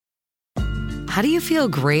How do you feel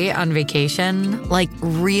great on vacation? Like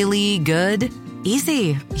really good?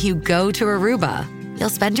 Easy. You go to Aruba. You'll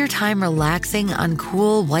spend your time relaxing on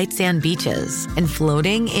cool white sand beaches and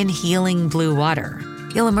floating in healing blue water.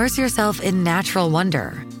 You'll immerse yourself in natural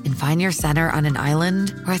wonder and find your center on an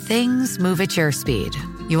island where things move at your speed.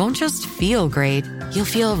 You won't just feel great, you'll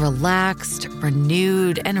feel relaxed,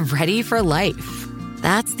 renewed, and ready for life.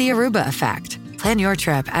 That's the Aruba effect. Plan your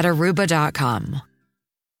trip at Aruba.com.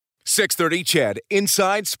 6:30 CHED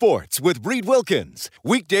Inside Sports with Reed Wilkins.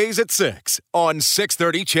 Weekdays at 6 on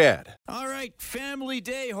 6:30 CHED. All right, Family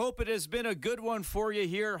Day. Hope it has been a good one for you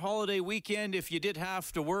here. Holiday weekend. If you did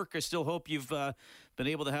have to work, I still hope you've been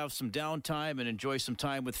able to have some downtime and enjoy some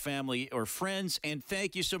time with family or friends. And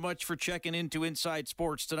thank you so much for checking into Inside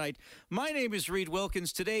Sports tonight. My name is Reed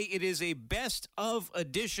Wilkins. Today it is a best of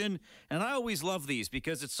edition, and I always love these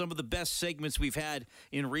because it's some of the best segments we've had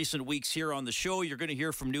in recent weeks here on the show. You're going to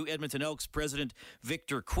hear from new Edmonton Elks president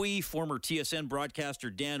Victor Cui, former TSN broadcaster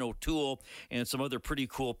Dan O'Toole, and some other pretty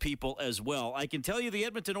cool people as well. I can tell you the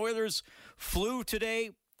Edmonton Oilers flew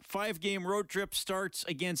today. 5-game road trip starts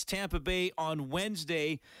against Tampa Bay on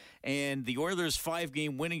Wednesday, and the Oilers'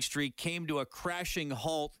 5-game winning streak came to a crashing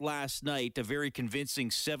halt last night, a very convincing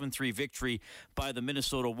 7-3 victory by the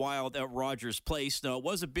Minnesota Wild at Rogers Place. Now, it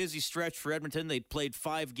was a busy stretch for Edmonton. They'd played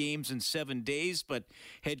 5 games in 7 days, but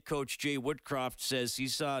head coach Jay Woodcroft says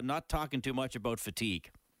he's not talking too much about fatigue.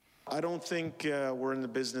 I don't think we're in the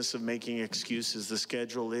business of making excuses. The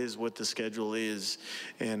schedule is what the schedule is,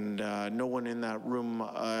 and no one in that room,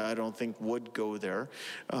 I don't think, would go there.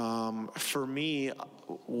 For me,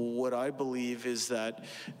 what I believe is that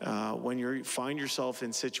when you find yourself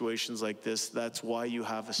in situations like this, that's why you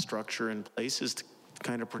have a structure in place, is to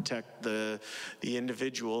kind of protect the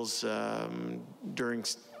individuals during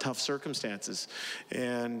tough circumstances.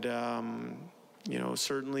 And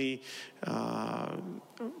certainly,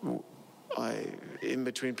 in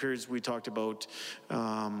between periods, we talked about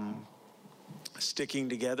sticking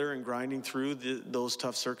together and grinding through those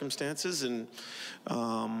tough circumstances, and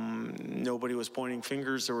nobody was pointing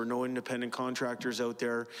fingers. There were no independent contractors out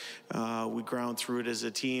there. We ground through it as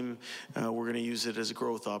a team. We're going to use it as a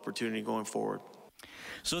growth opportunity going forward.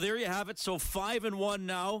 So there you have it. So 5-1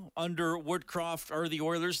 now under Woodcroft are the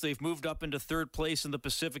Oilers. They've moved up into third place in the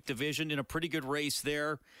Pacific Division in a pretty good race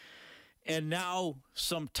there. And now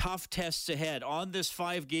some tough tests ahead on this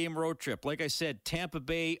 5-game road trip. Like I said, Tampa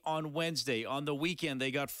Bay on Wednesday. On the weekend,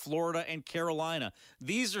 they got Florida and Carolina.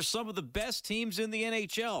 These are some of the best teams in the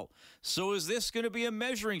NHL. So is this going to be a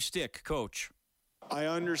measuring stick, Coach? I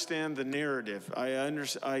understand the narrative.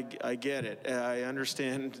 I get it. I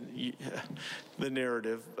understand the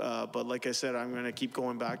narrative. But like I said, I'm going to keep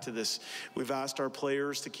going back to this. We've asked our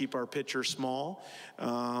players to keep our pitcher small,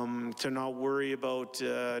 to not worry about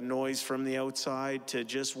noise from the outside, to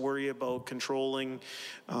just worry about controlling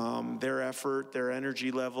their effort, their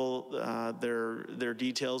energy level, their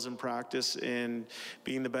details in practice, and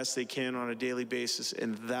being the best they can on a daily basis.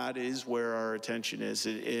 And that is where our attention is.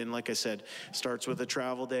 And like I said, it starts with a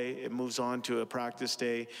travel day, it moves on to a practice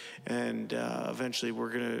day, and eventually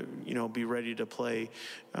we're going to, be ready to play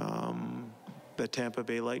the Tampa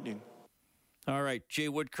Bay Lightning. All right, Jay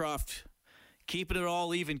Woodcroft keeping it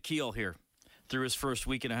all even keel here through his first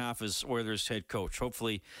week and a half as Oilers head coach.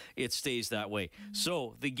 Hopefully it stays that way.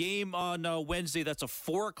 So the game on Wednesday, that's a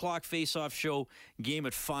 4 o'clock face-off show, game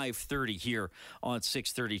at 5:30 here on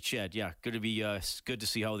 6:30 CHED. Yeah, going to be good to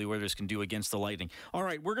see how the Oilers can do against the Lightning. All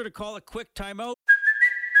right, we're going to call a quick timeout.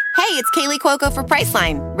 Hey, it's Kaylee Cuoco for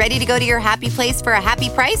Priceline. Ready to go to your happy place for a happy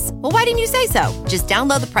price? Well, why didn't you say so? Just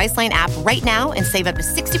download the Priceline app right now and save up to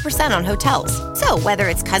 60% on hotels. So whether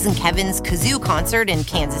it's Cousin Kevin's Kazoo Concert in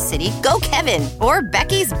Kansas City, go Kevin, or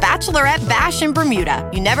Becky's Bachelorette Bash in Bermuda,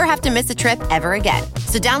 you never have to miss a trip ever again.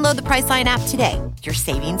 So download the Priceline app today. Your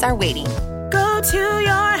savings are waiting. Go to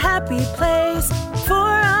your happy place for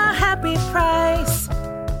a happy price.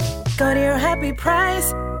 Go to your happy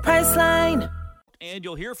price, Priceline. And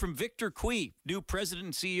you'll hear from Victor Cui, new president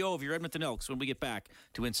and CEO of your Edmonton Elks, when we get back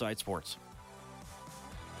to Inside Sports.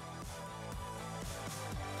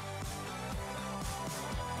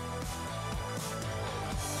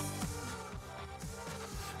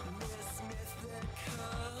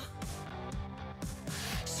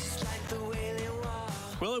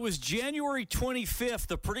 Well, it was January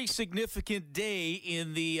 25th, a pretty significant day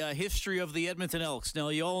in the history of the Edmonton Elks. Now,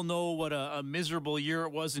 you all know what a miserable year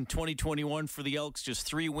it was in 2021 for the Elks. Just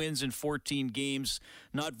 3 wins in 14 games,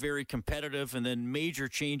 not very competitive, and then major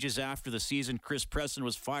changes after the season. Chris Preston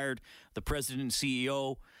was fired, the president and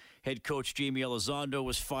CEO. Head coach Jamie Elizondo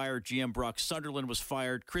was fired. GM Brock Sunderland was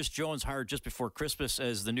fired. Chris Jones hired just before Christmas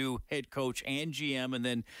as the new head coach and GM. And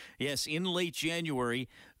then, yes, in late January,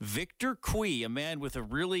 Victor Cui, a man with a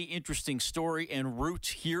really interesting story and roots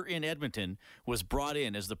here in Edmonton, was brought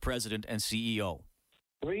in as the president and CEO.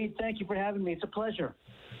 Reed, thank you for having me. It's a pleasure.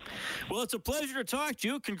 Well, it's a pleasure to talk to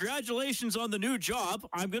you. Congratulations on the new job.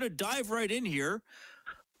 I'm going to dive right in here.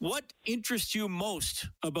 What interests you most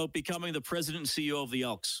about becoming the president and CEO of the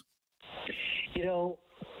Elks? You know,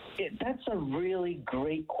 that's a really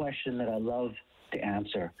great question that I love to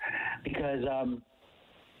answer because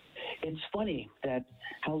it's funny that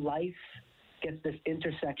how life gets this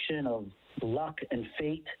intersection of luck and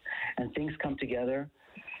fate and things come together.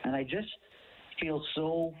 And I just feel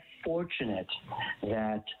so fortunate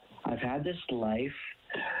that I've had this life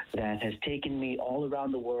that has taken me all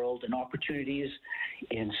around the world and opportunities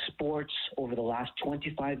in sports over the last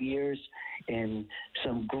 25 years in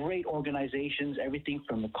some great organizations, everything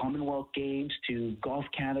from the Commonwealth Games to Golf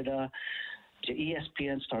Canada to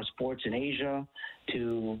ESPN Star Sports in Asia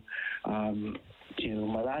to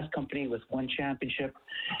my last company with one championship,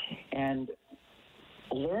 and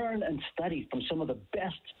learn and study from some of the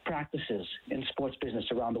best practices in sports business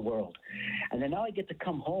around the world. And then now I get to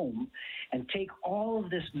come home and take all of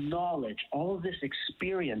this knowledge, all of this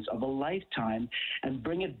experience of a lifetime and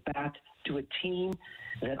bring it back to a team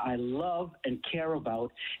that I love and care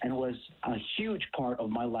about and was a huge part of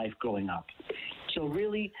my life growing up. So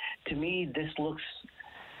really, to me, this looks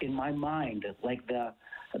in my mind like the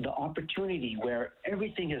opportunity where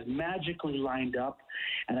everything has magically lined up,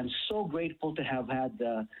 and I'm so grateful to have had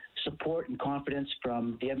the support and confidence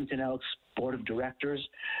from the Edmonton Elks Board of Directors,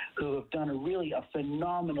 who have done a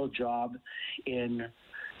phenomenal job in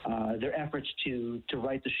their efforts to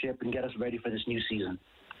right the ship and get us ready for this new season.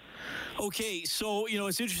 Okay, so,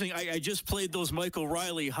 it's interesting. I just played those Michael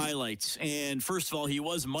Riley highlights. And first of all, he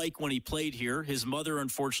was Mike when he played here. His mother,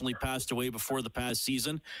 unfortunately, passed away before the past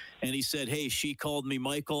season. And he said, hey, she called me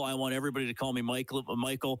Michael. I want everybody to call me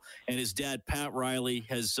Michael. And his dad, Pat Riley,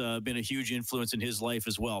 has been a huge influence in his life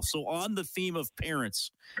as well. So on the theme of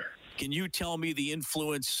parents, can you tell me the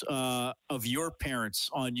influence of your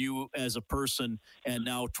parents on you as a person and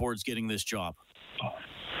now towards getting this job?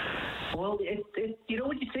 Well,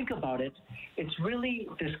 when you think about it, it's really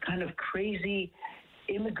this kind of crazy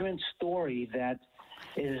immigrant story that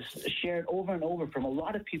is shared over and over from a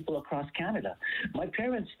lot of people across Canada. My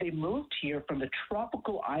parents, they moved here from the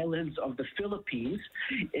tropical islands of the Philippines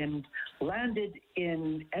and landed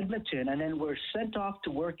in Edmonton, and then were sent off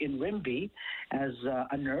to work in Wiebe as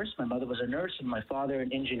a nurse. My mother was a nurse and my father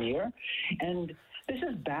an engineer. And this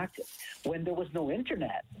is back when there was no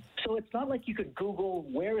internet. So it's not like you could Google,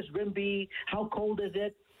 where is Wiebe? How cold is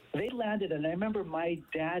it? They landed, and I remember my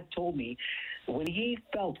dad told me when he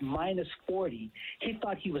felt minus 40, he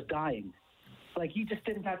thought he was dying. Like, he just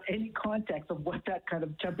didn't have any context of what that kind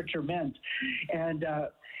of temperature meant. And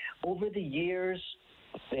over the years,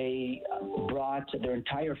 they brought their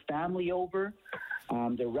entire family over,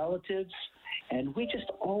 their relatives, and we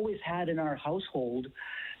just always had in our household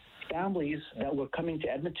families that were coming to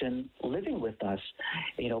Edmonton living with us.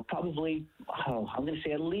 Probably, I'm going to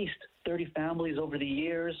say at least 30 families over the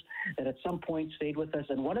years that at some point stayed with us.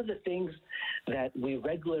 And one of the things that we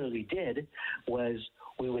regularly did was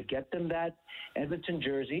we would get them that Edmonton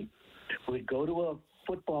jersey, we'd go to a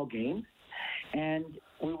football game, and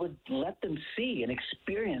we would let them see and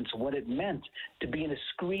experience what it meant to be in a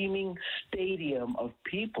screaming stadium of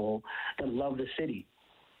people that love the city.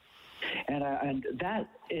 And that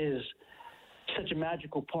is such a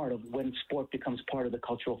magical part of when sport becomes part of the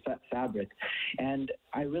cultural fabric. And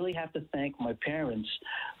I really have to thank my parents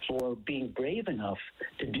for being brave enough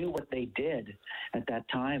to do what they did at that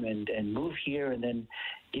time and move here and then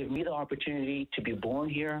give me the opportunity to be born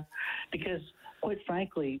here. Because, quite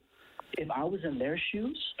frankly, if I was in their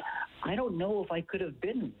shoes, I don't know if I could have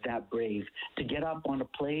been that brave to get up on a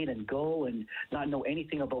plane and go and not know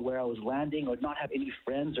anything about where I was landing or not have any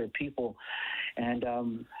friends or people. And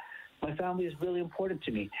my family is really important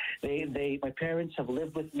to me. My parents have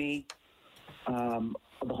lived with me the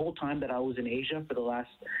whole time that I was in Asia for the last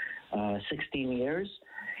 16 years.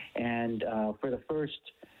 And for the first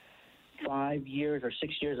 5 years or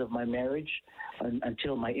 6 years of my marriage,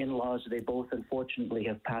 until my in-laws, they both unfortunately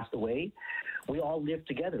have passed away, we all lived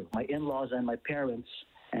together. My in-laws and my parents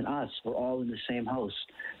and us were all in the same house.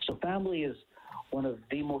 So family is one of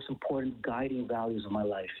the most important guiding values of my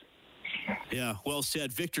life. Yeah, well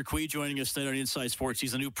said. Victor Cui joining us tonight on Inside Sports.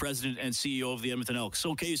 He's the new president and CEO of the Edmonton Elks.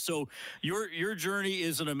 Okay, so your journey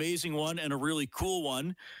is an amazing one and a really cool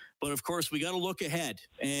one. But of course, we got to look ahead,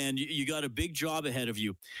 and you got a big job ahead of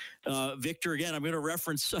you. Victor, again, I'm going to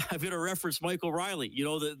reference Michael Riley. You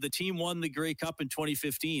know, the team won the Grey Cup in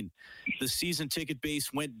 2015. The season ticket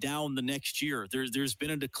base went down the next year. There's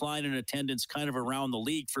been a decline in attendance kind of around the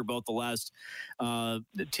league for about the last 10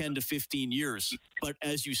 to 15 years. But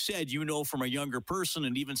as you said, you know from a younger person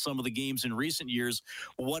and even some of the games in recent years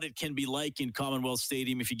what it can be like in Commonwealth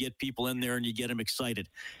Stadium if you get people in there and you get them excited.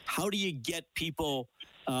 How do you get people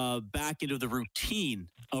back into the routine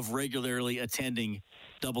of regularly attending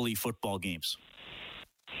Double E football games?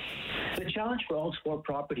 The challenge for all sport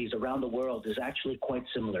properties around the world is actually quite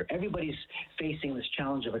similar. Everybody's facing this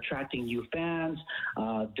challenge of attracting new fans,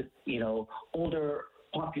 older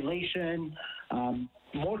population,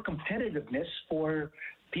 more competitiveness for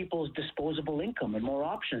people's disposable income and more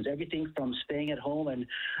options. Everything from staying at home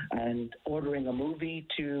and ordering a movie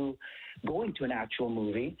to going to an actual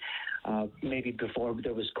movie, maybe before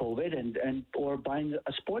there was COVID, and or buying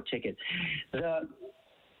a sport ticket.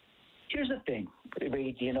 Here's the thing,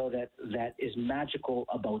 Reed, that is magical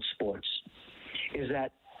about sports, is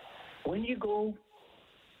that when you go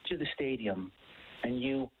to the stadium and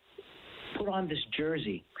you put on this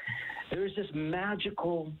jersey, there's this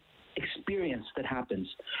magical experience that happens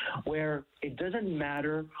where it doesn't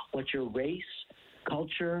matter what your race,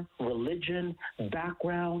 culture, religion,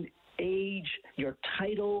 background, age, your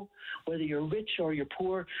title, whether you're rich or you're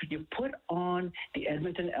poor, you put on the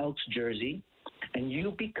Edmonton Elks jersey and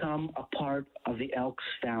you become a part of the Elks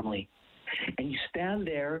family. And you stand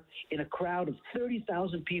there in a crowd of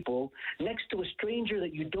 30,000 people next to a stranger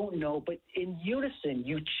that you don't know, but in unison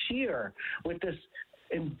you cheer with this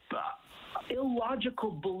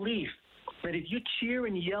illogical belief that if you cheer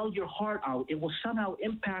and yell your heart out, it will somehow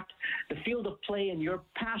impact the field of play, and your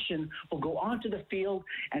passion will go onto the field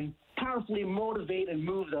and powerfully motivate and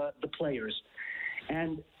move the players.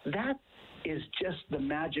 And that is just the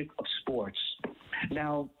magic of sports.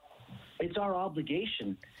 Now, it's our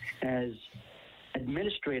obligation as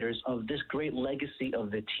administrators of this great legacy of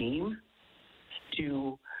the team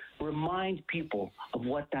to remind people of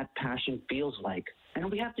what that passion feels like. And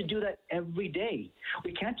we have to do that every day.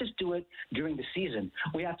 We can't just do it during the season.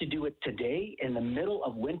 We have to do it today in the middle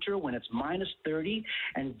of winter when it's minus 30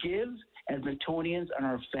 and give Edmontonians and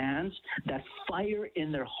our fans that fire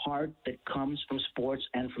in their heart that comes from sports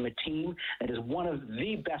and from a team that is one of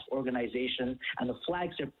the best organizations and the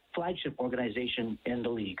flagship organization in the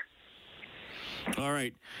league. All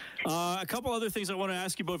right. A couple other things I want to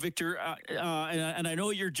ask you about, Victor. And I know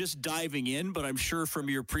you're just diving in, but I'm sure from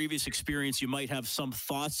your previous experience, you might have some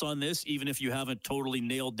thoughts on this, even if you haven't totally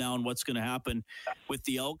nailed down what's going to happen with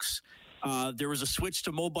the Elks. There was a switch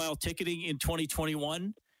to mobile ticketing in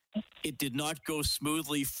 2021. It did not go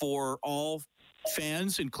smoothly for all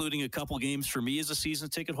fans, including a couple games for me as a season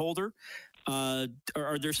ticket holder. Are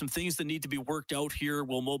there some things that need to be worked out here?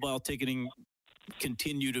 Will mobile ticketing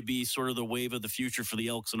continue to be sort of the wave of the future for the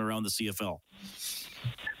Elks and around the CFL?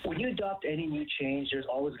 When you adopt any new change, there's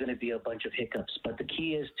always going to be a bunch of hiccups, but the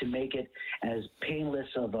key is to make it as painless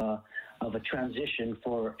of a transition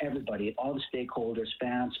for everybody, all the stakeholders,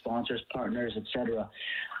 fans, sponsors, partners, etc.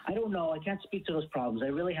 I don't know. I can't speak to those problems. I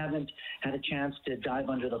really haven't had a chance to dive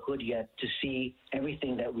under the hood yet to see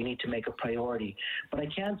everything that we need to make a priority. But I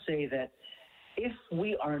can say that if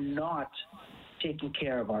we are not taking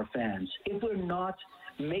care of our fans, if we're not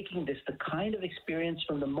making this the kind of experience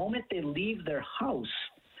from the moment they leave their house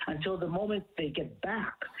until the moment they get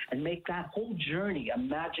back and make that whole journey a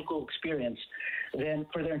magical experience then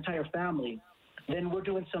for their entire family, then we're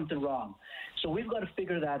doing something wrong. So we've got to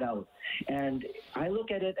figure that out. And I look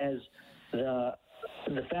at it as the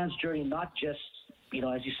fans' journey, not just,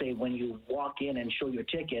 as you say, when you walk in and show your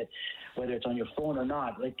ticket, whether it's on your phone or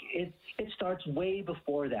not, like it starts way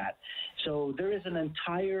before that. So there is an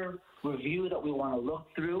entire review that we want to look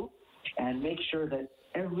through and make sure that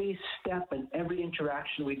every step and every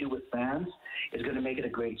interaction we do with fans is going to make it a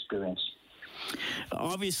great experience.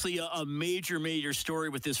 Obviously, a major story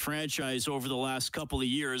with this franchise over the last couple of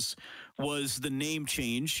years was the name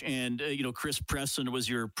change. And, Chris Preston was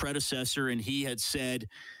your predecessor, and he had said,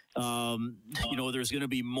 there's going to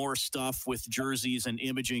be more stuff with jerseys and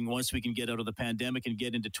imaging once we can get out of the pandemic and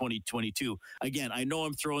get into 2022. Again, I know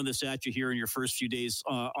I'm throwing this at you here in your first few days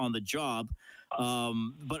on the job,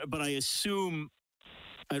 but I assume,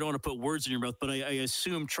 I don't want to put words in your mouth, but I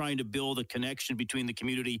assume trying to build a connection between the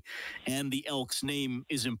community and the Elks name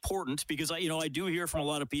is important, because I do hear from a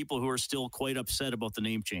lot of people who are still quite upset about the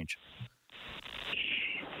name change.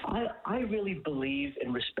 I really believe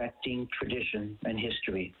in respecting tradition and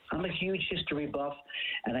history. I'm a huge history buff,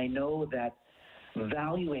 and I know that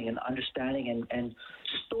valuing and understanding and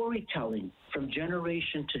storytelling from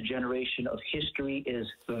generation to generation of history is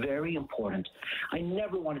very important. I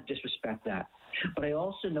never want to disrespect that. But I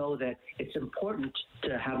also know that it's important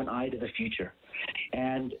to have an eye to the future.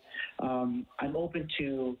 And I'm open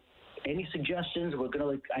to any suggestions.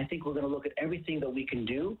 I think we're going to look at everything that we can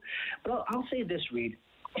do. But I'll say this, Reed.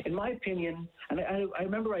 In my opinion, and I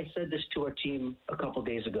remember I said this to our team a couple of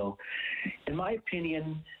days ago, in my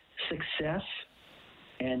opinion, success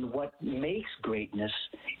and what makes greatness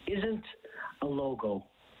isn't a logo.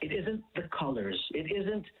 It isn't the colors. It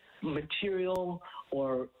isn't material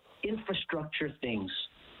or infrastructure things.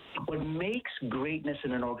 What makes greatness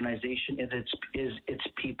in an organization is its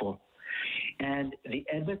people. And the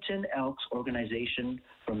Edmonton Elks organization,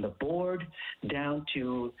 from the board down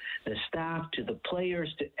to the staff, to the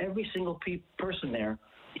players, to every single person there,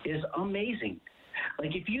 is amazing.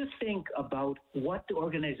 Like, if you think about what the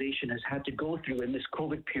organization has had to go through in this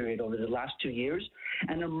COVID period over the last 2 years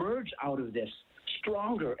and emerge out of this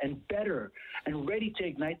stronger and better and ready to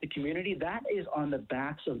ignite the community, that is on the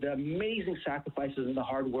backs of the amazing sacrifices and the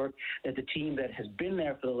hard work that the team that has been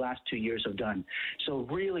there for the last 2 years have done. So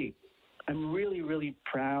really, I'm really, really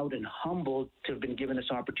proud and humbled to have been given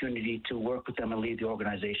this opportunity to work with them and lead the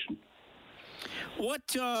organization.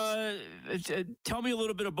 Tell me a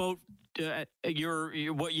little bit about the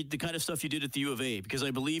kind of stuff you did at the U of A, because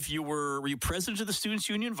I believe were you president of the Students'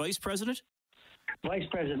 Union, vice president? Vice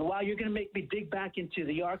president. Wow, you're going to make me dig back into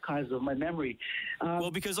the archives of my memory.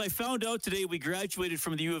 Well, because I found out today we graduated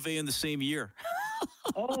from the U of A in the same year.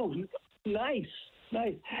 Oh, nice.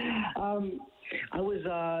 I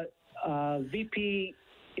was VP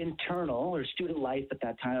internal, or student life at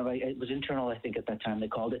that time. It was internal, I think, at that time they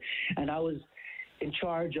called it. And I was in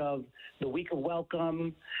charge of the week of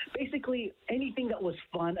welcome, basically anything that was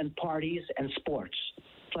fun and parties and sports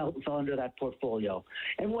fell under that portfolio.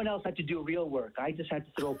 Everyone else had to do real work. I just had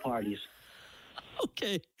to throw parties.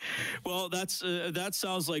 Okay, well, that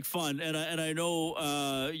sounds like fun, and I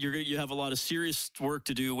know you have a lot of serious work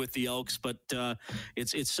to do with the Elks, but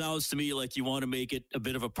it sounds to me like you want to make it a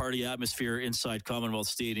bit of a party atmosphere inside Commonwealth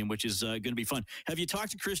Stadium, which is going to be fun. Have you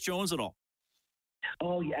talked to Chris Jones at all?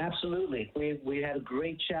 Oh, yeah, absolutely. We had a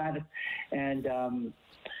great chat, and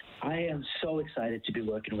I am so excited to be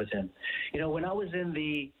working with him. You know, when I was in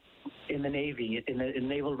the Navy, in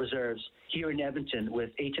Naval Reserves here in Edmonton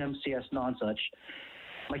with HMCS Nonsuch,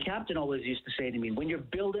 my captain always used to say to me, when you're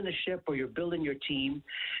building a ship or you're building your team,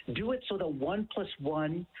 do it so that 1 +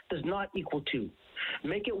 1 does not equal 2.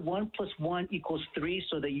 Make it 1 + 1 = 3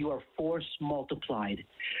 so that you are force multiplied.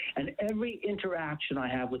 And every interaction I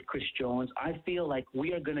have with Chris Jones, I feel like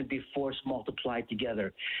we are going to be force multiplied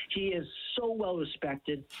together. He is so well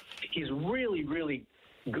respected. He's really, really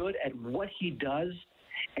good at what he does.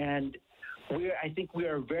 And I think we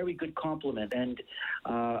are a very good complement, and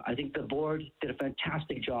I think the board did a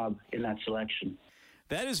fantastic job in that selection.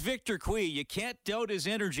 That is Victor Cui. You can't doubt his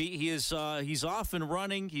energy. He's off and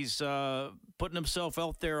running. He's putting himself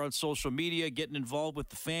out there on social media, getting involved with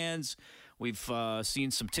the fans. We've seen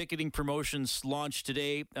some ticketing promotions launched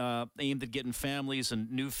today aimed at getting families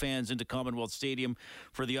and new fans into Commonwealth Stadium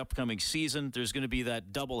for the upcoming season. There's going to be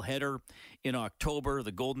that doubleheader in October.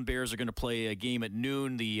 The Golden Bears are going to play a game at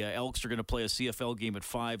noon. The Elks are going to play a CFL game at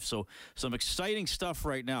 5. So some exciting stuff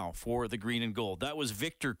right now for the Green and Gold. That was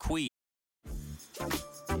Victor Cui.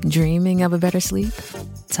 Dreaming of a better sleep?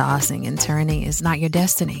 Tossing and turning is not your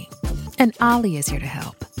destiny. And Ollie is here to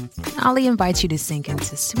help. Ollie invites you to sink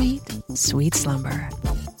into sweet, sweet slumber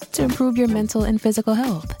to improve your mental and physical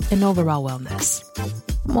health and overall wellness.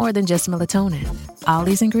 More than just melatonin,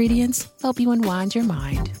 Ollie's ingredients help you unwind your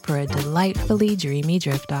mind for a delightfully dreamy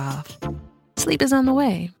drift off. Sleep is on the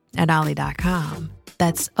way at Ollie.com.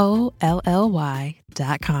 That's OLLY.com.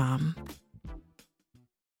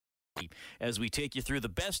 As we take you through the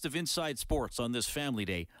best of Inside Sports on this Family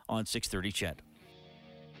Day on 630 CHED.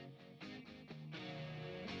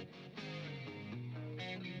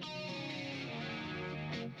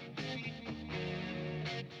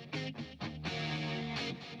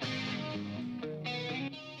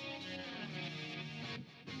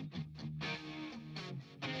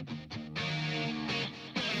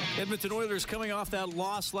 Edmonton Oilers coming off that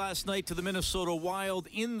loss last night to the Minnesota Wild,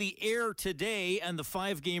 in the air today, and the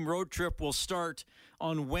 5-game road trip will start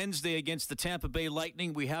on Wednesday against the Tampa Bay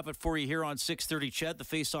Lightning. We have it for you here on 6:30 CHED. The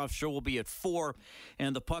face-off show will be at 4,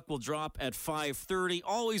 and the puck will drop at 5:30.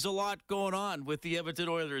 Always a lot going on with the Edmonton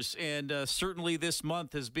Oilers, and certainly this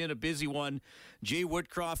month has been a busy one. Jay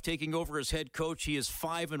Woodcroft taking over as head coach. He is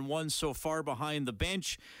 5-1 so far behind the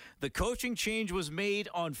bench. The coaching change was made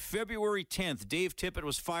on February 10th. Dave Tippett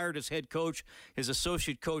was fired as head coach. His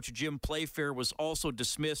associate coach, Jim Playfair, was also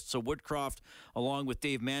dismissed. So Woodcroft, along with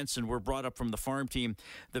Dave Manson, were brought up from the farm team,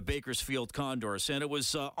 the Bakersfield Condors. And it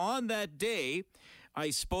was on that day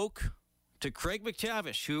I spoke to Craig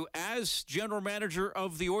MacTavish, who, as general manager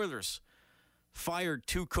of the Oilers, fired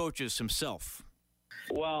 2 coaches himself.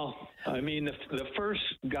 Well, I mean, the first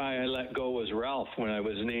guy I let go was Ralph when I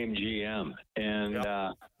was named GM. And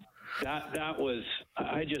that was,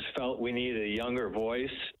 I just felt we needed a younger voice,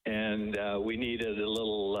 and we needed a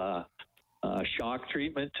little shock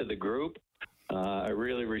treatment to the group. I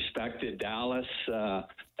really respected Dallas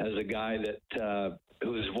as a guy that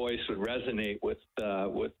whose voice would resonate with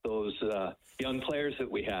those young players that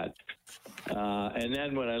we had. And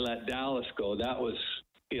then when I let Dallas go, that was,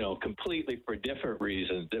 completely for different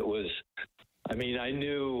reasons. It was, I mean, I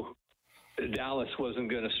knew Dallas wasn't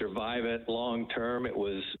going to survive it long term. It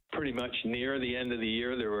was pretty much near the end of the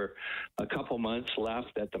year. There were a couple months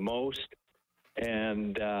left at the most.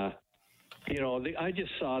 And, I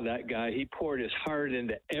just saw that guy. He poured his heart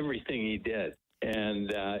into everything he did.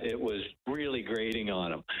 And it was really grating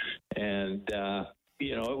on him. And,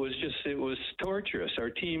 it was torturous. Our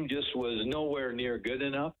team just was nowhere near good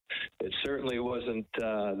enough. It certainly wasn't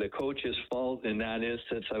the coach's fault in that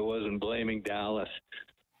instance. I wasn't blaming Dallas,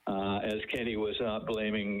 as Kenny was not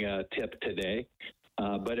blaming Tip today.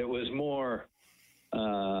 But it was more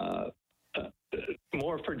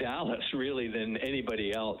for Dallas really than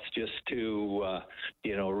anybody else, just to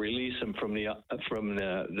release him from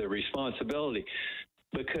the responsibility.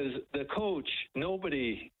 Because the coach,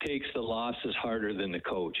 nobody takes the losses harder than the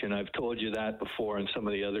coach. And I've told you that before in some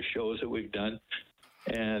of the other shows that we've done.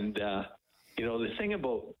 And, the thing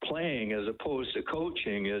about playing as opposed to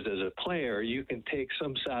coaching is, as a player, you can take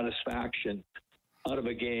some satisfaction out of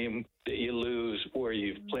a game that you lose where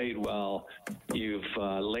you've played well, you've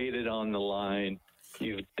laid it on the line,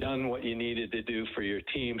 you've done what you needed to do for your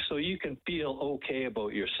team, so you can feel okay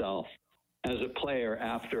about yourself. As a player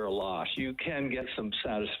after a loss, you can get some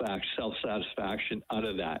self-satisfaction out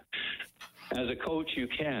of that. As a coach, you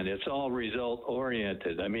can. It's all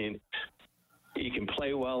result-oriented. I mean, you can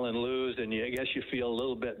play well and lose, and I guess you feel a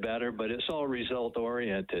little bit better, but it's all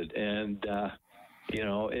result-oriented. And,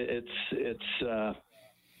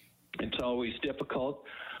 it's always difficult.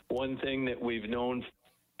 One thing that we've known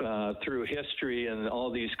through history and all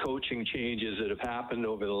these coaching changes that have happened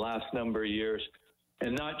over the last number of years,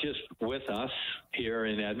 and not just with us here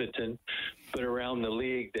in Edmonton, but around the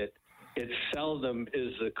league, that it seldom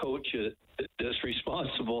is the coach that's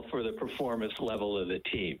responsible for the performance level of the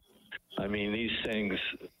team. I mean, these things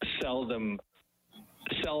seldom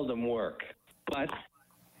work. But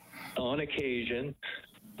on occasion,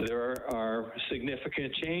 there are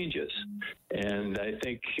significant changes. And I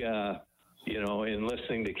think, in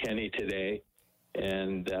listening to Kenny today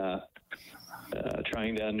and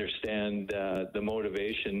trying to understand the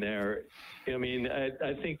motivation there, I mean,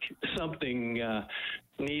 I think something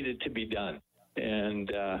needed to be done.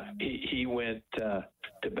 And he went to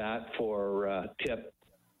bat for Tip,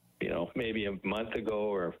 maybe a month ago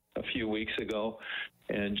or a few weeks ago.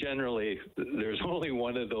 And generally, there's only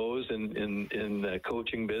one of those in the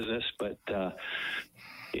coaching business. But,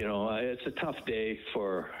 it's a tough day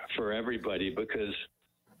for everybody because,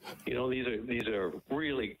 he's a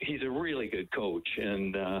really good coach.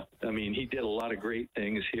 And, he did a lot of great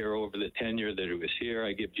things here over the tenure that he was here.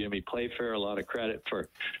 I give Jimmy Playfair a lot of credit for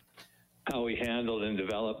how he handled and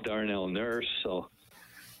developed Darnell Nurse. So,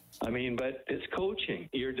 but it's coaching.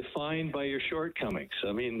 You're defined by your shortcomings.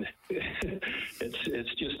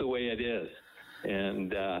 It's just the way it is.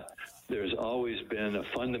 And there's always been a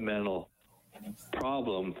fundamental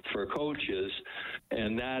problem for coaches,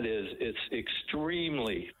 and that is it's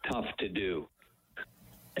extremely tough to do.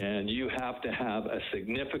 And you have to have a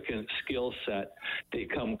significant skill set to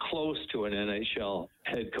come close to an NHL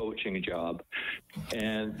head coaching job.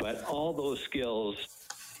 But all those skills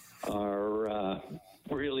are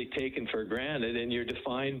really taken for granted, and you're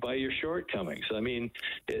defined by your shortcomings.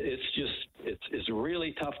 It's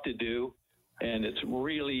really tough to do, and it's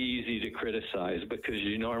really easy to criticize because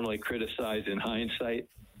you normally criticize in hindsight.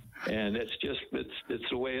 And it's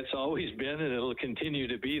the way it's always been, and it'll continue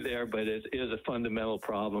to be there, but it is a fundamental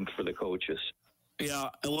problem for the coaches. Yeah,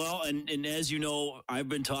 well, and as you know, I've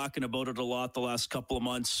been talking about it a lot the last couple of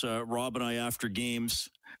months, Rob and I, after games.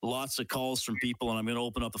 Lots of calls from people, and I'm going to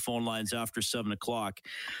open up the phone lines after 7 o'clock.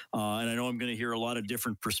 And I know I'm going to hear a lot of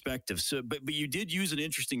different perspectives. So, but you did use an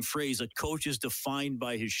interesting phrase, a coach is defined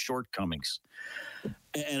by his shortcomings.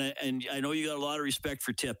 And I know you got a lot of respect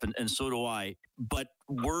for Tip, and so do I. But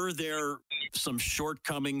were there some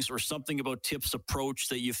shortcomings or something about Tip's approach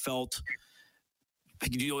that you felt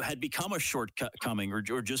had become a shortcoming,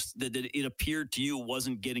 or just that it appeared to you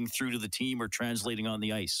wasn't getting through to the team or translating on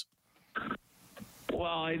the ice?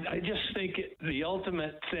 Well, I just think the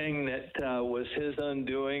ultimate thing that was his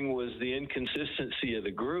undoing was the inconsistency of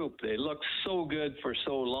the group. They looked so good for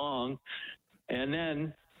so long. And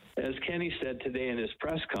then, as Kenny said today in his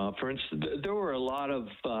press conference, there were a lot of,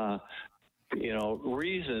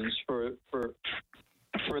 reasons for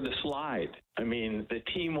the slide. I mean, the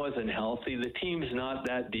team wasn't healthy. The team's not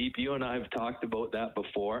that deep. You and I have talked about that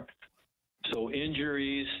before. So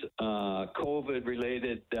injuries,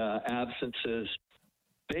 COVID-related absences,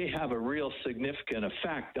 they have a real significant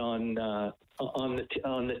effect on the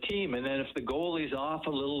team. And then if the goalie's off a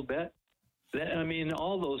little bit, then,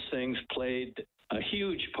 all those things played a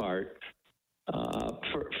huge part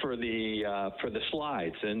for the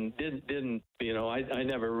slides, and didn't I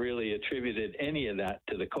never really attributed any of that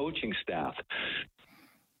to the coaching staff.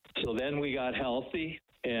 So then we got healthy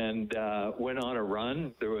and went on a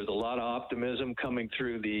run. There was a lot of optimism coming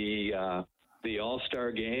through the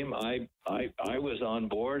All-Star game. I was on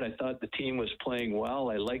board. I thought the team was playing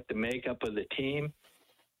well. I liked the makeup of the team,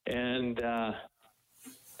 and the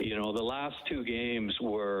last two games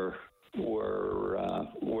were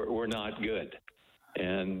not good.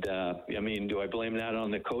 And do I blame that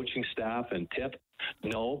on the coaching staff and Tip?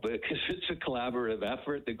 No, because it's a collaborative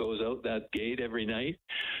effort that goes out that gate every night.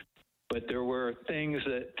 But there were things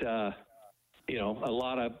that a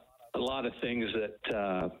lot of things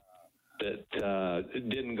that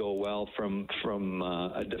didn't go well from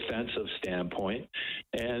a defensive standpoint.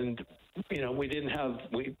 And we didn't have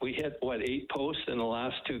we hit 8 posts in the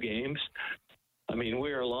last two games. I mean,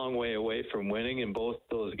 we're a long way away from winning in both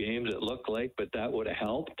those games, it looked like, but that would have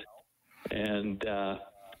helped. And I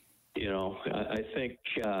think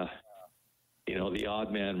the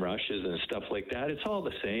odd man rushes and stuff like that, it's all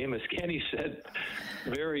the same. As Kenny said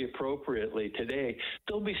very appropriately today,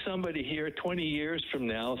 there'll be somebody here 20 years from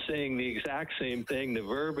now saying the exact same thing. The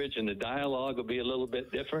verbiage and the dialogue will be a little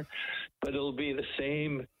bit different, but it'll be the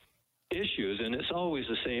same issues, and it's always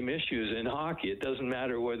the same issues in hockey. It doesn't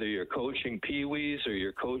matter whether you're coaching Pee-wees or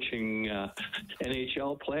you're coaching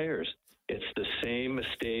NHL players. It's the same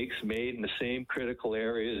mistakes made in the same critical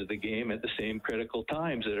areas of the game at the same critical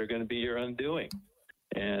times that are going to be your undoing.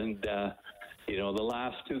 And, the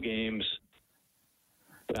last two games,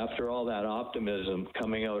 after all that optimism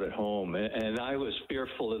coming out at home, and I was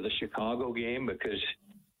fearful of the Chicago game because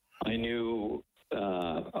I knew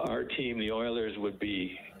our team, the Oilers, would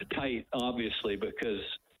be tight, obviously, because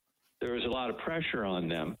there was a lot of pressure on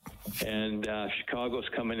them. And Chicago's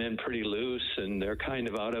coming in pretty loose, and they're kind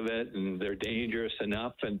of out of it, and they're dangerous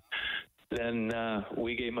enough. And then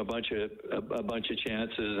we gave them a bunch of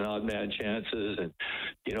chances and odd man chances. And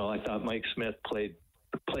I thought Mike Smith played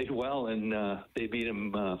well, and they beat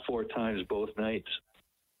him 4 times both nights.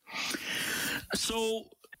 So,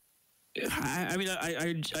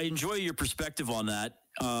 I enjoy your perspective on that.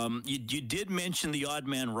 You did mention the odd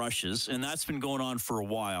man rushes, and that's been going on for a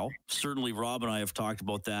while. Certainly, Rob and I have talked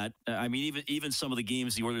about that. Even some of the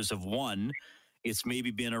games the Oilers have won, it's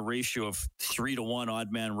maybe been a ratio of 3-1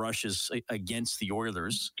 odd man rushes against the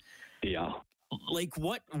Oilers. Yeah. Like,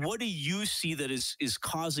 what do you see that is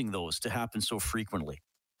causing those to happen so frequently?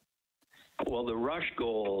 Well, the rush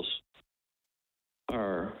goals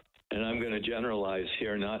are, and I'm going to generalize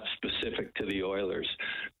here, not specific to the Oilers.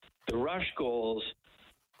 The rush goals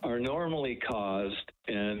are normally caused,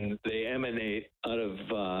 and they emanate out of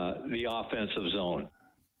the offensive zone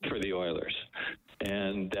for the Oilers.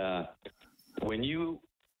 And when you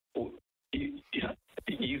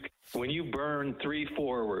burn 3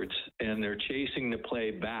 forwards and they're chasing the play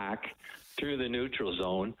back through the neutral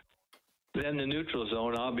zone, then the neutral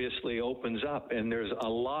zone obviously opens up, and there's a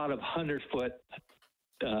lot of 100-foot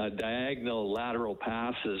diagonal lateral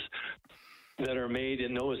passes that are made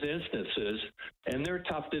in those instances, and they're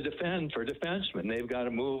tough to defend for defensemen. They've got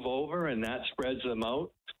to move over, and that spreads them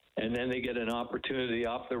out, and then they get an opportunity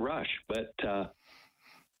off the rush. But I'm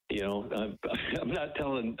not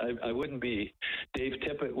telling. I wouldn't be. Dave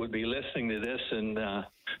Tippett would be listening to this, and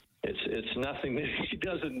it's nothing that he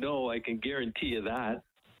doesn't know. I can guarantee you that,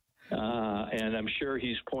 and I'm sure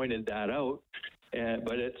he's pointed that out.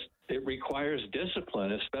 but it requires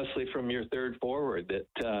discipline, especially from your third forward,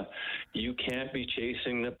 that you can't be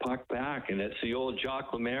chasing the puck back. And it's the old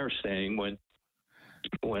Jacques Lemaire saying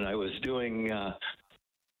when I was doing a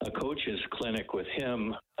coach's clinic with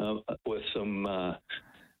him, with some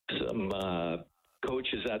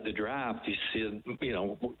coaches at the draft, he said,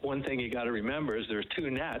 one thing you got to remember is there's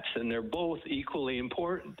two nets and they're both equally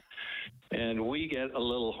important. And we get a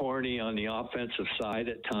little horny on the offensive side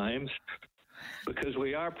at times because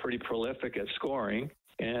we are pretty prolific at scoring.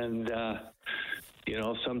 And,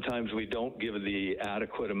 sometimes we don't give the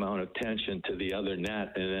adequate amount of attention to the other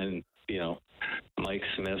net. And then, Mike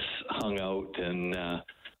Smith's hung out and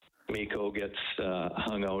Mikko gets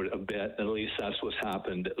hung out a bit. At least that's what's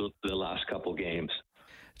happened the last couple games.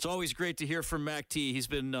 It's always great to hear from Mac T. He's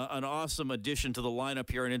been an awesome addition to the lineup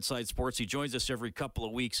here on Inside Sports. He joins us every couple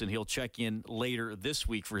of weeks, and he'll check in later this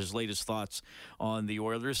week for his latest thoughts on the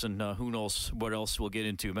Oilers, and who knows what else we'll get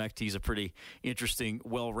into. Mac T's a pretty interesting,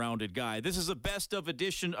 well-rounded guy. This is a best of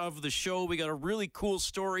edition of the show. We got a really cool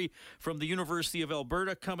story from the University of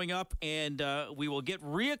Alberta coming up, and we will get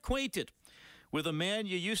reacquainted with a man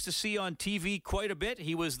you used to see on TV quite a bit.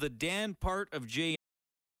 He was the Dan part of Jay.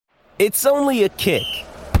 It's only a kick,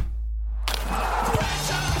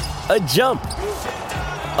 a jump,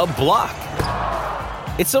 a block.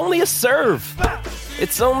 It's only a serve.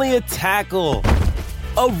 It's only a tackle,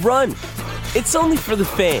 a run. It's only for the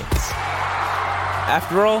fans.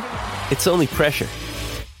 After all, it's only pressure.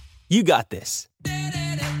 You got this.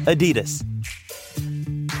 Adidas.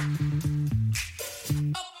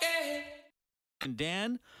 And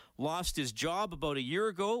Dan lost his job about a year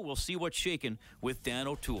ago. We'll see what's shaking with Dan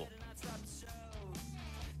O'Toole.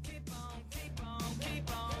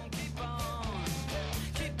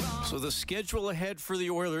 So the schedule ahead for the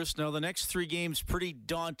Oilers. Now, the next three games, pretty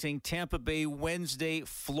daunting. Tampa Bay Wednesday,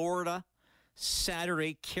 Florida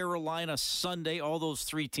Saturday, Carolina Sunday. All those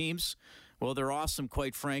three teams, well, they're awesome,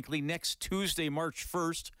 quite frankly. Next Tuesday, March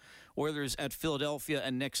 1st, Oilers at Philadelphia,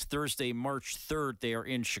 and next Thursday, March 3rd, they are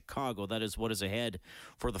in Chicago. That is what is ahead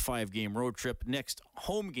for the 5-game road trip. Next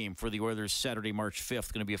home game for the Oilers, Saturday, March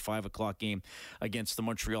 5th, going to be a 5 o'clock game against the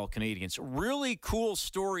Montreal Canadiens. Really cool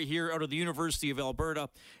story here out of the University of Alberta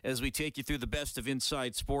as we take you through the best of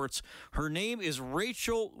Inside Sports. Her name is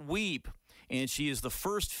Rachel Wiebe, and she is the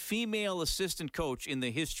first female assistant coach in the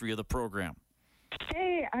history of the program.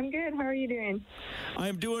 Hey, I'm good. How are you doing?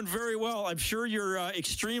 I'm doing very well. I'm sure you're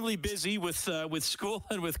extremely busy with school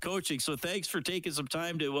and with coaching, so thanks for taking some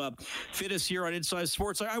time to fit us here on Inside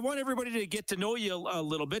Sports. I want everybody to get to know you a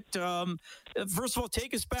little bit. First of all,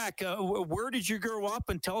 take us back. Where did you grow up,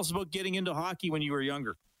 and tell us about getting into hockey when you were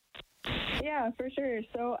younger? Yeah, for sure.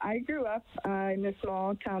 So I grew up in a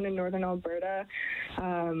small town in northern Alberta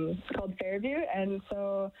called Fairview, and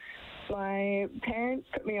so my parents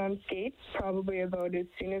put me on skates probably about as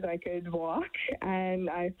soon as I could walk, and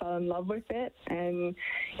I fell in love with it, and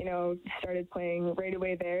started playing right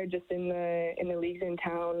away there, just in the leagues in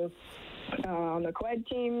town on the co-ed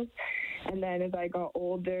teams. And then as I got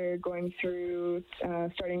older, starting through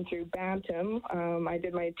Bantam, I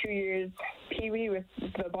did my 2 years Pee-wee with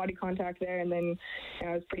the body contact there, and then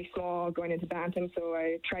I was pretty small going into Bantam, so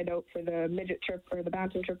I tried out for the the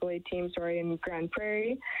Bantam AAA team, in Grand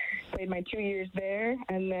Prairie. Played my 2 years there,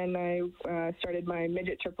 and then I started my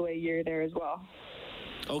midget AAA year there as well.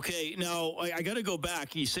 Okay, now I got to go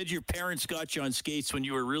back. You said your parents got you on skates when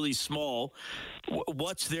you were really small.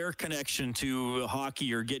 What's their connection to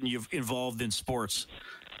hockey or getting you involved in sports?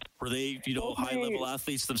 Were they, high-level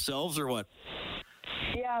athletes themselves, or what?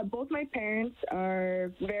 Yeah, both my parents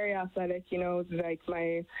are very athletic.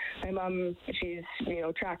 Like my mom, she's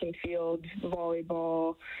track and field,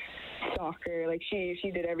 volleyball, soccer. Like she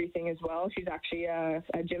did everything as well. She's actually a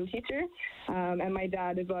gym teacher. And my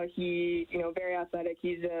dad as well, he very athletic.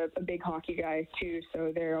 He's a big hockey guy too.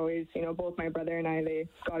 So they're always, both my brother and I, they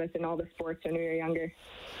got us in all the sports when we were younger.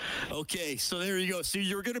 Okay, so there you go. So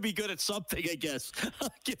you're going to be good at something, I guess.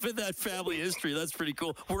 Given that family history, that's pretty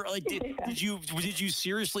cool. Did you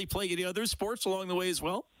seriously play any other sports along the way as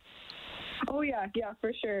well? Oh, yeah,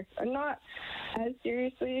 for sure. Not as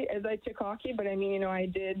seriously as I took hockey, but I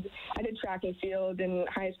did track and field in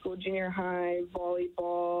high school, junior high,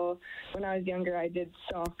 volleyball. When I was younger, I did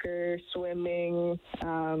soccer, swimming,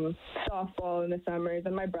 softball in the summers,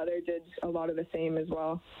 and my brother did a lot of the same as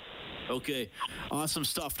well. Okay, awesome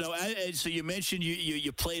stuff. Now, so you mentioned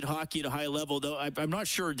you played hockey at a high level, though. I'm not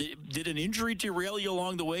sure. Did an injury derail you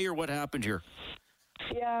along the way, or what happened here?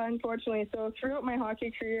 Yeah, unfortunately. So throughout my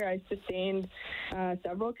hockey career, I sustained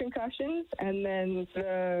several concussions, and then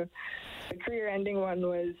the career-ending one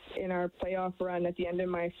was in our playoff run at the end of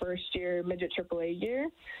my first year, midget AAA year.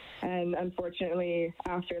 And unfortunately,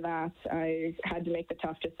 after that, I had to make the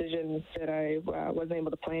tough decision that I wasn't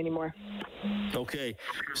able to play anymore. Okay.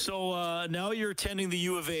 So now you're attending the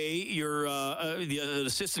U of A. You're the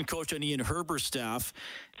assistant coach on Ian Herber's staff.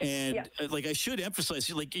 And like I should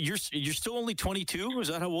emphasize, like you're still only 22? Is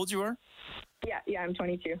that how old you are? Yeah, I'm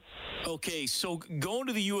 22. Okay. So going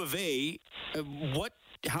to the U of A,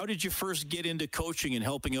 how did you first get into coaching and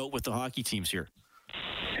helping out with the hockey teams here?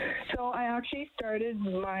 So I actually started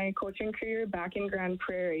my coaching career back in Grand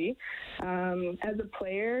Prairie. As a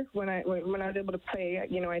player, when I was able to play,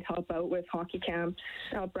 I'd help out with hockey camps,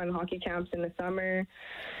 help run hockey camps in the summer,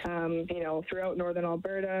 throughout northern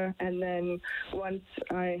Alberta. And then once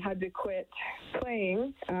I had to quit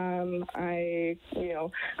playing, I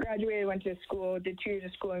graduated, went to school, did 2 years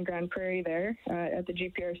of school in Grand Prairie there at the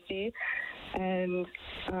GPRC. And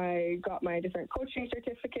I got my different coaching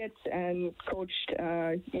certificates and coached,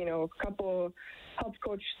 helped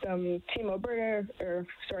coach some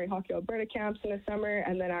Hockey Alberta camps in the summer,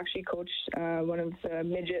 and then actually coached one of the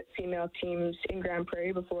midget female teams in Grand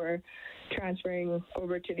Prairie before transferring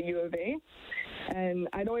over to the U of A. And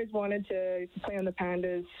I'd always wanted to play on the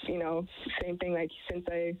Pandas, same thing, like since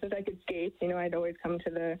I could skate, I'd always come to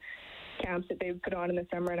the camps that they put on in the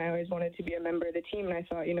summer, and I always wanted to be a member of the team. And I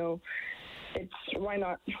thought, why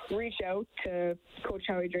not reach out to Coach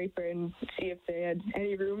Howie Draper and see if they had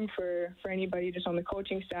any room for anybody just on the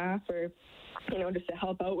coaching staff, or just to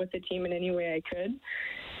help out with the team in any way I could.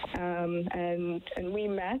 And we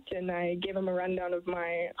met, and I gave him a rundown of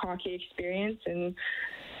my hockey experience, and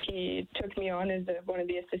he took me on as one of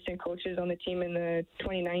the assistant coaches on the team in the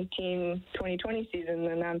 2019-2020 season,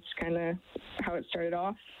 and that's kind of how it started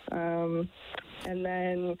off. And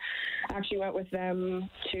then actually went with them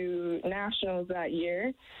to nationals that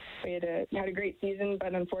year. We had a great season,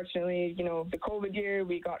 but unfortunately, the COVID year,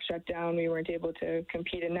 we got shut down. We weren't able to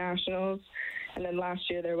compete in nationals. And then last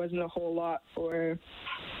year, there wasn't a whole lot for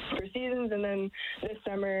seasons. And then this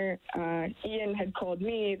summer, Ian had called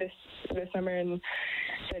me this summer and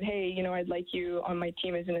said, hey, I'd like you on my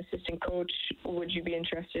team as an assistant coach. Would you be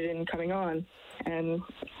interested in coming on? And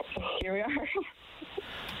here we are.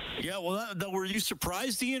 Yeah, well, were you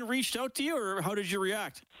surprised Ian reached out to you, or how did you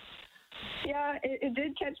react? Yeah, it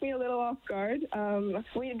did catch me a little off guard.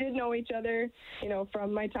 We did know each other,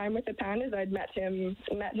 from my time with the Pandas. I'd met him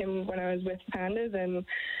when I was with Pandas, and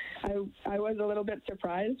I was a little bit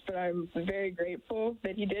surprised, but I'm very grateful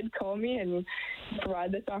that he did call me and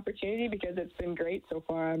provide this opportunity, because it's been great so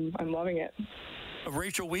far. I'm loving it.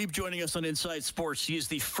 Rachel Wiebe joining us on Inside Sports. She is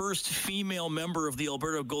the first female member of the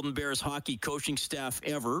Alberta Golden Bears hockey coaching staff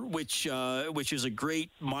ever, which is a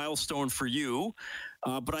great milestone for you.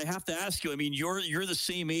 But I have to ask you, you're the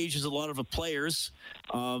same age as a lot of the players.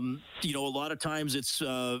 A lot of times it's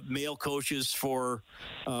male coaches for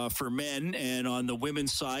men, and on the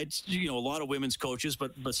women's side, a lot of women's coaches,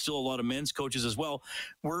 but still a lot of men's coaches as well.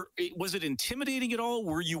 Was it intimidating at all?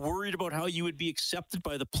 Were you worried about how you would be accepted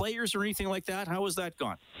by the players or anything like that? How has that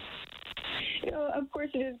gone? Of course,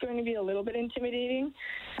 it is going to be a little bit intimidating,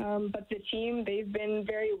 but the team, they've been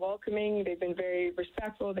very welcoming. They've been very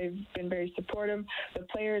respectful. They've been very supportive. The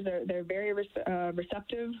players, they're very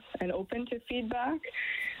receptive and open to feedback.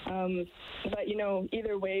 But,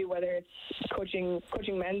 either way, whether it's coaching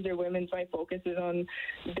men's or women's, my focus is on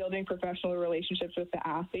building professional relationships with the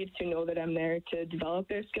athletes who know that I'm there to develop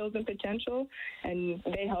their skills and potential. And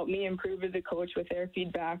they help me improve as a coach with their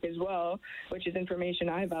feedback as well, which is information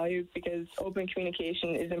I value, because open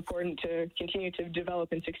communication is important to continue to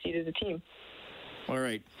develop and succeed as a team. All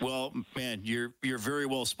right. Well, man, you're very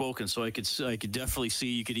well spoken, so I could definitely see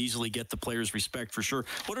you could easily get the players' respect for sure.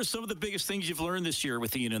 What are some of the biggest things you've learned this year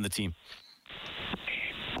with Ian and the team?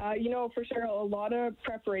 For sure, a lot of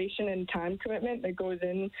preparation and time commitment that goes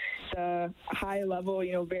in the high level,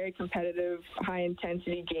 very competitive, high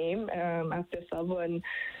intensity game at this level, and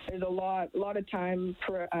there's a lot of time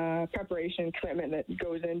for preparation and commitment that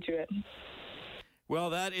goes into it. Well,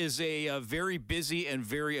 that is a very busy and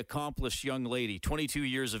very accomplished young lady, 22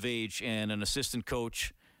 years of age, and an assistant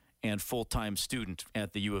coach and full-time student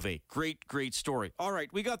at the U of A. Great story. All right,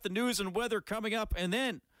 we got the news and weather coming up, and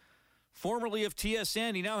then formerly of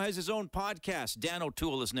TSN, he now has his own podcast. Dan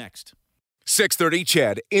O'Toole is next. 6:30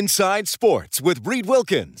 CHED Inside Sports with Reed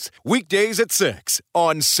Wilkins. Weekdays at 6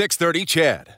 on 6:30 CHED.